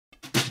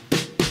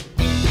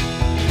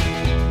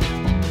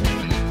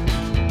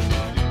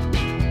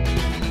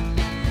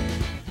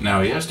Now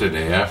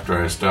yesterday,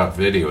 after I stopped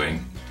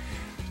videoing,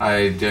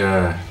 I'd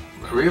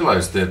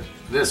realized that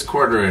this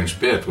 1/4 inch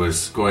bit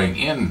was going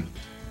in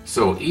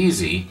so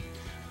easy.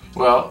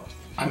 Well,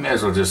 I may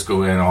as well just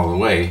go in all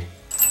the way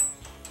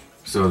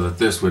so that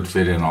this would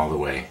fit in all the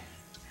way.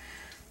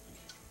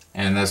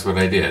 And that's what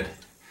I did.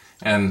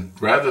 And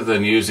rather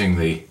than using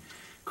the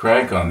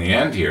crank on the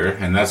end here,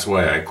 and that's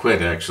why I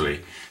quit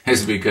actually,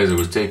 is because it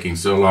was taking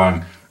so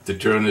long to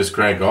turn this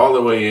crank all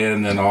the way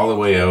in, then all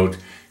the way out,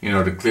 you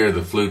know, to clear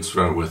the flutes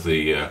from with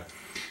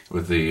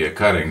the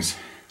cuttings.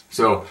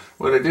 So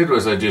what I did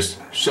was I just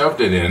shoved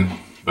it in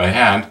by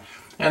hand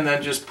and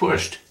then just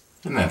pushed,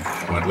 and then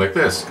it went like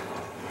this.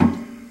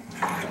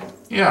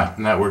 Yeah,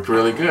 and that worked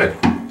really good.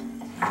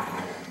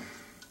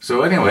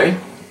 So anyway,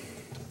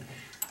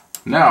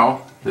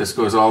 now this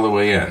goes all the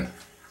way in.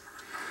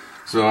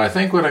 So I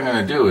think what I'm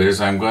going to do is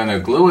I'm going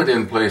to glue it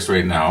in place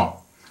right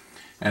now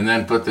and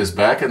then put this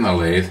back in the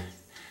lathe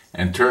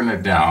and turn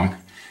it down,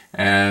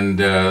 and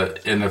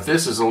if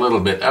this is a little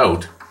bit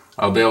out,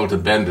 I'll be able to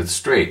bend it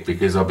straight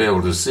because I'll be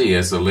able to see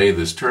as the lathe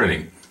is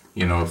turning,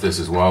 you know, if this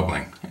is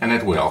wobbling, and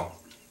it will,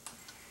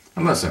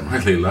 unless I'm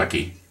really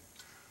lucky.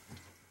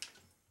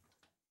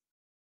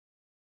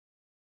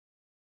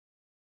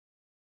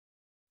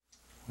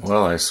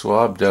 Well, I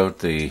swabbed out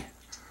the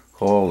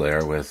hole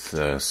there with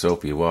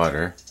soapy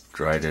water,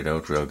 dried it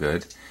out real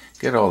good,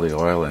 get all the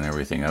oil and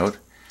everything out,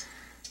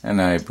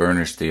 and I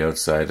burnished the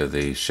outside of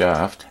the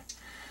shaft,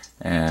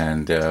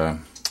 and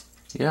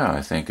yeah,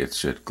 I think it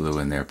should glue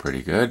in there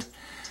pretty good.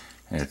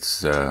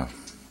 It's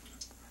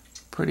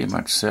pretty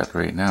much set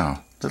right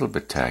now, a little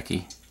bit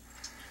tacky.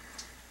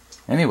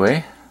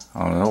 Anyway,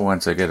 I'll know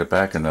once I get it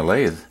back in the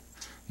lathe,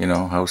 you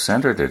know, how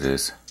centered it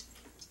is.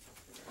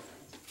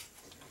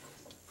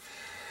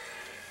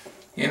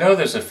 You know,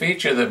 there's a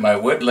feature that my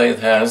wood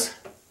lathe has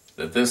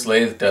that this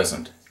lathe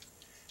doesn't,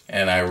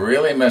 and I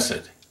really miss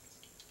it.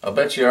 I'll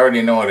bet you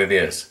already know what it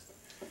is.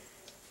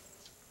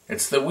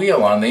 It's the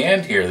wheel on the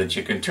end here that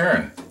you can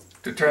turn,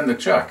 to turn the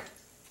chuck.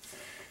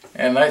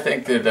 And I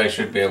think that I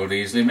should be able to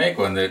easily make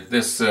one.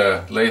 This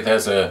lathe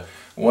has a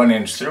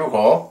 1-inch through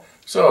hole,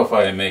 so if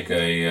I make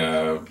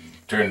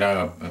turn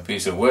down a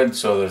piece of wood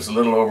so there's a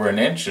little over 1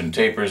 inch and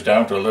tapers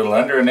down to a little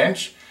under 1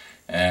 inch,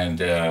 and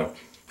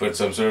put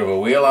some sort of a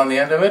wheel on the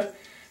end of it,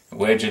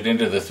 wedge it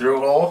into the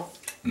through hole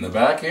in the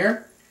back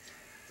here,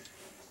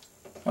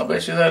 I'll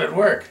bet you that'd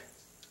work.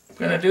 I'm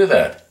going to do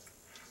that.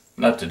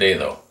 Not today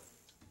though.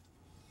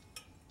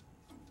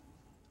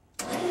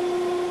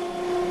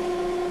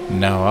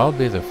 Now I'll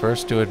be the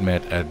first to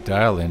admit a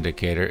dial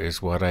indicator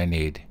is what I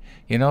need.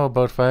 You know,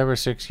 about 5 or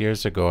 6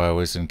 years ago I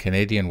was in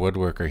Canadian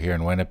Woodworker here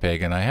in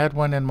Winnipeg, and I had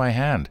one in my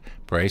hand.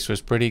 Price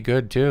was pretty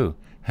good too,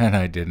 and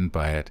I didn't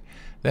buy it.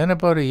 Then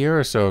about a year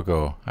or so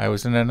ago I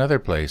was in another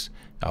place.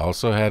 I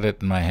also had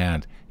it in my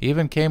hand.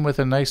 Even came with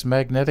a nice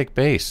magnetic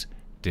base.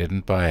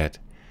 Didn't buy it.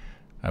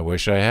 I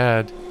wish I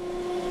had.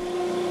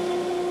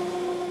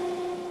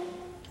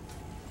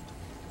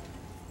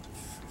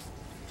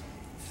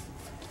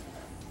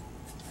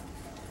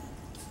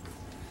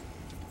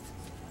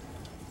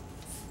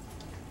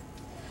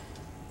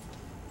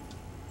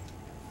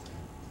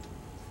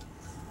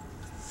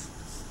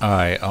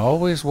 I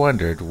always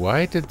wondered,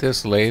 why did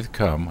this lathe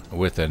come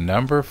with a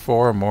number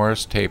 4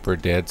 Morse taper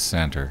dead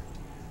center?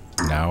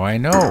 Now I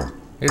know.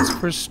 It's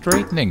for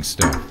straightening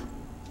stuff.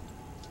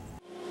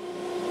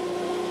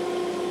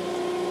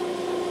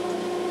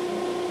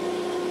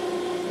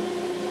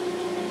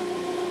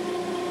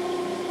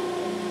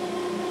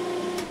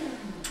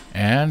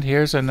 And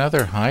here's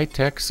another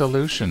high-tech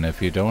solution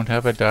if you don't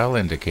have a dial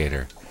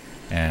indicator.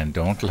 And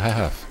don't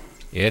laugh.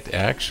 It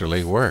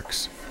actually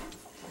works.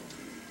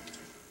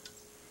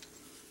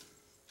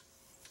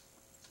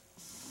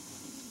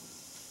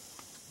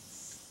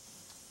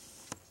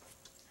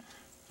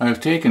 I've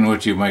taken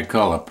what you might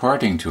call a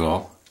parting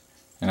tool,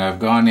 and I've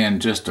gone in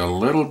just a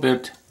little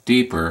bit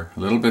deeper, a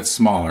little bit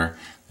smaller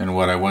than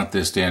what I want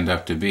this to end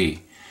up to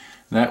be.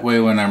 That way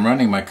when I'm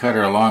running my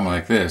cutter along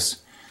like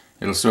this,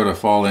 it'll sort of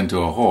fall into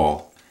a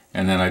hole,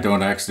 and then I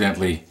don't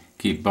accidentally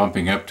keep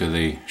bumping up to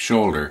the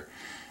shoulder.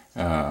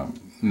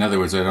 In other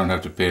words, I don't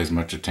have to pay as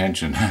much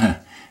attention,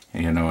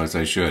 you know, as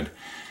I should.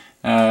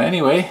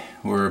 Anyway,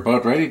 we're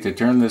about ready to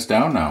turn this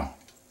down now.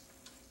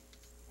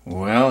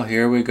 Well,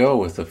 here we go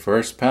with the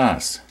first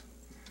pass.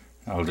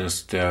 I'll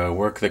just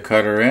work the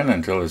cutter in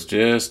until it's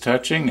just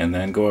touching and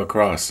then go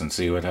across and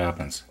see what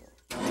happens.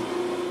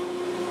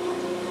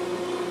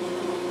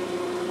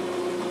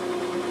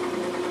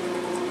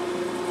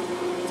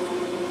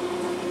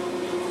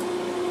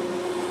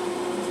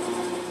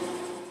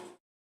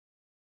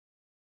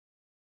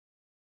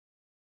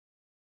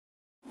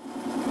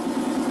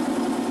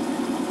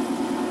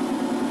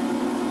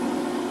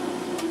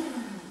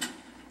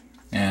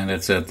 And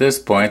it's at this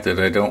point that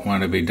I don't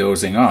want to be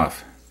dozing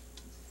off.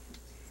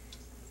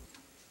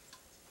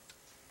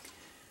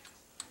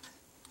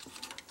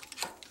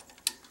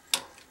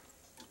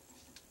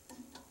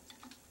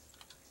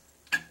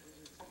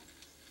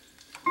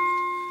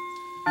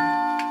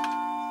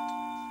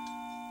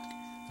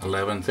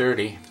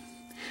 "11:30.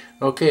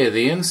 Okay,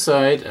 the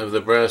inside of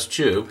the brass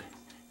tube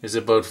is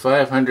about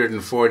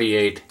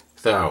 548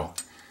 thou.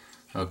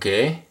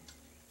 Okay,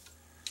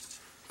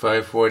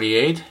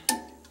 548.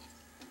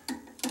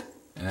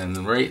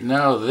 And right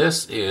now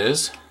this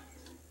is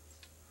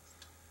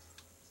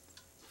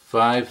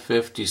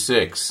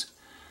 556.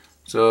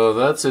 So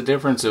that's a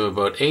difference of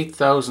about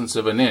 0.08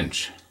 of an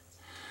inch.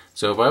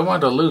 So if I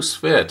want a loose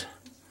fit,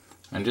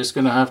 I'm just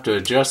going to have to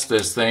adjust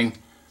this thing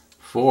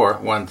for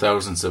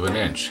 1/1000 of an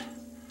inch.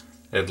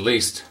 At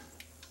least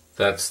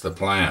that's the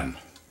plan.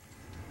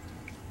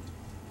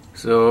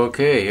 So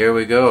okay, here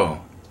we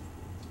go.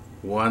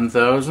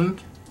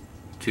 1,000,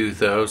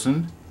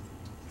 2,000,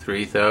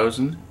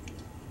 3,000,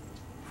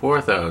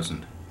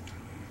 4,000.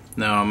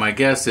 Now my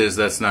guess is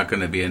that's not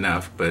going to be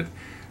enough, but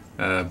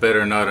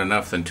better not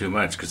enough than too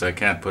much, because I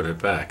can't put it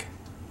back.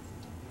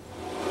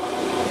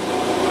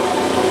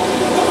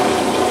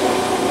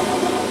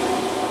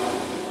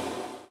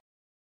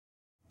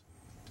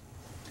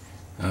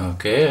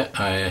 Okay,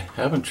 I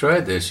haven't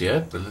tried this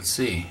yet, but let's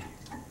see.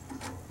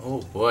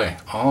 Oh boy,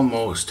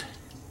 almost.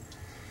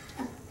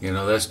 You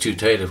know, that's too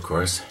tight, of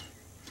course.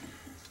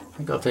 I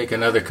think I'll take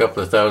another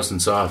couple of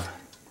thousandths off.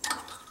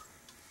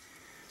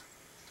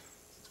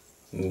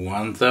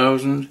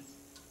 1,000,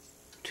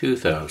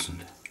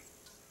 2,000.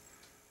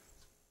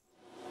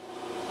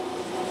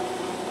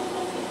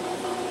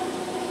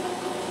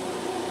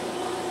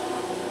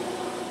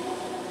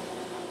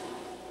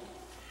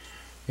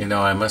 You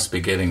know, I must be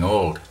getting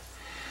old.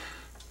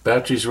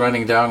 Battery's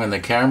running down on the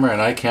camera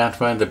and I can't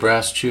find the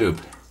brass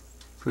tube.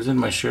 It was in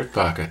my shirt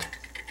pocket.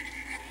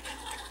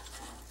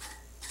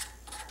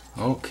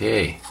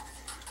 Okay.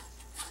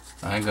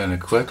 I'm gonna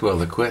quit while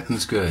the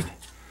quitting's good.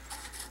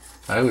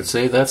 I would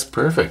say that's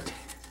perfect.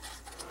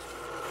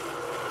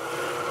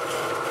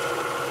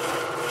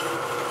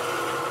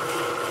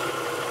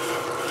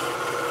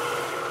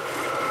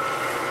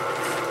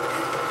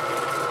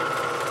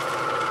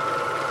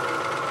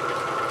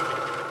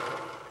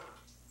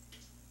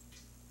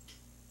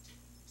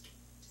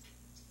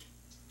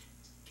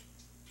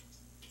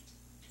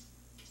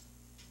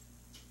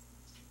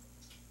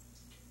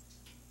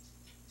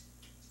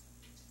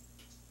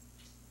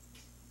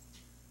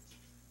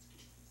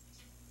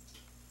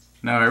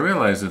 Now I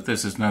realize that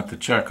this is not the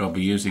chuck I'll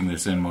be using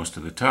this in most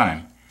of the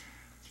time.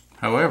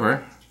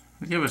 However,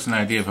 to give us an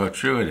idea of how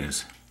true it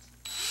is.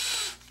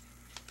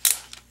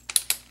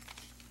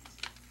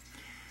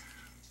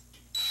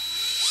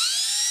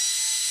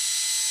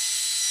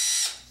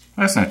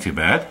 That's not too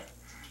bad.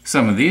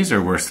 Some of these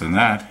are worse than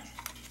that.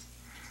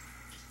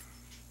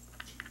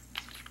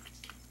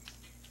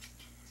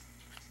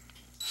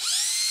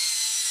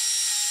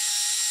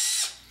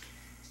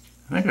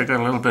 I think I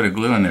got a little bit of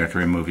glue in there to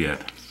remove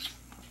yet.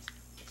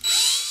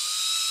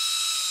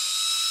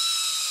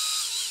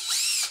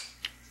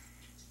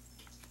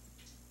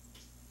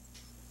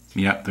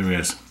 Yep, there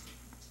is.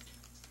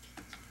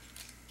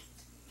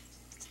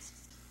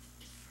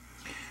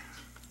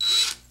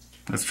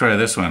 Let's try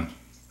this one.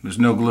 There's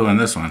no glue in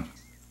this one.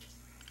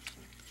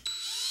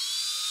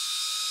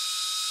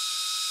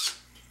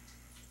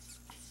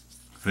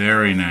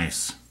 Very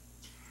nice.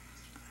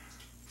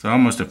 It's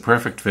almost a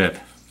perfect fit.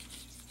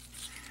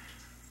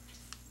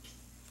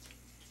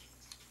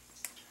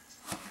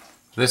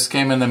 This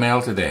came in the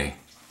mail today.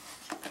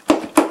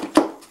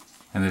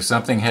 And there's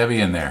something heavy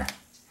in there.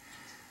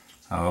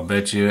 I'll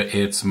bet you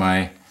it's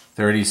my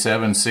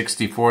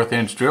 37/64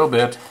 inch drill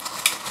bit.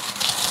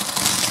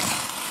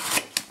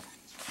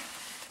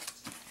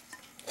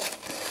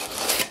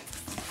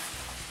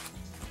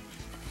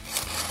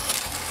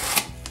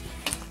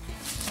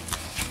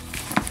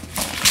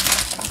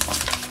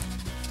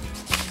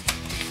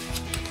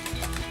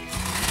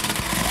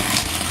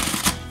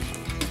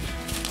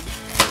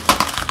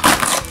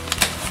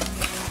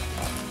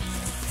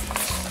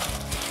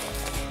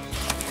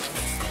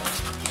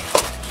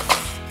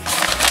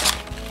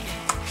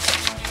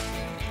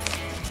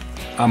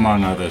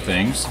 Among other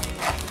things.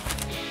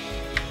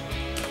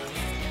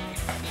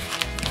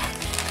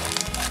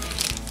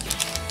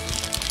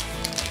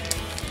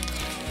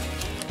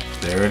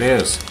 There it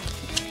is.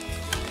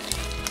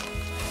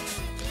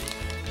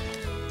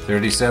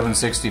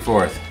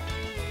 37/64.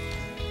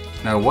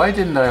 Now why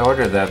didn't I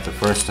order that the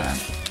first time?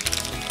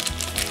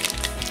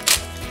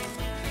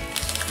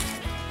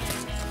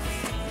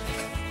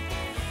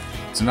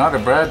 It's not a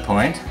brad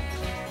point,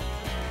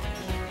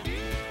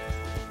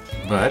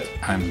 but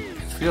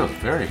it feels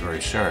very,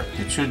 very sharp.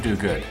 It should do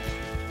good.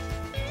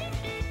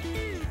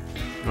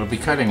 It'll be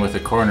cutting with the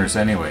corners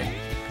anyway,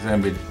 because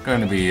I'm going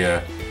to be,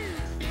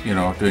 you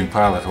know, doing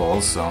pilot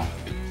holes, so.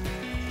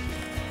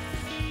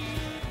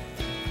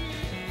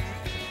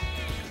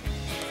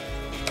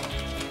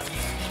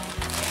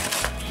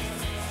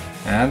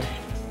 And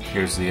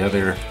here's the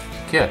other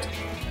kit.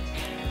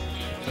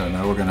 So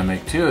now we're going to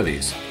make 2 of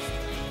these.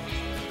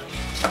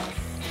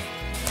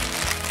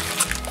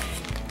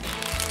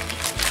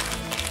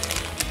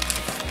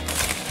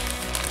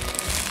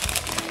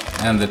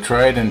 And the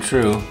tried and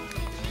true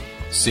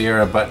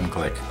Sierra button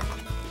click.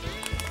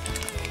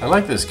 I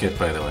like this kit,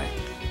 by the way.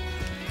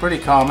 pretty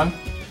common,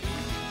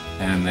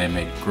 and they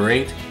make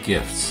great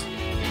gifts.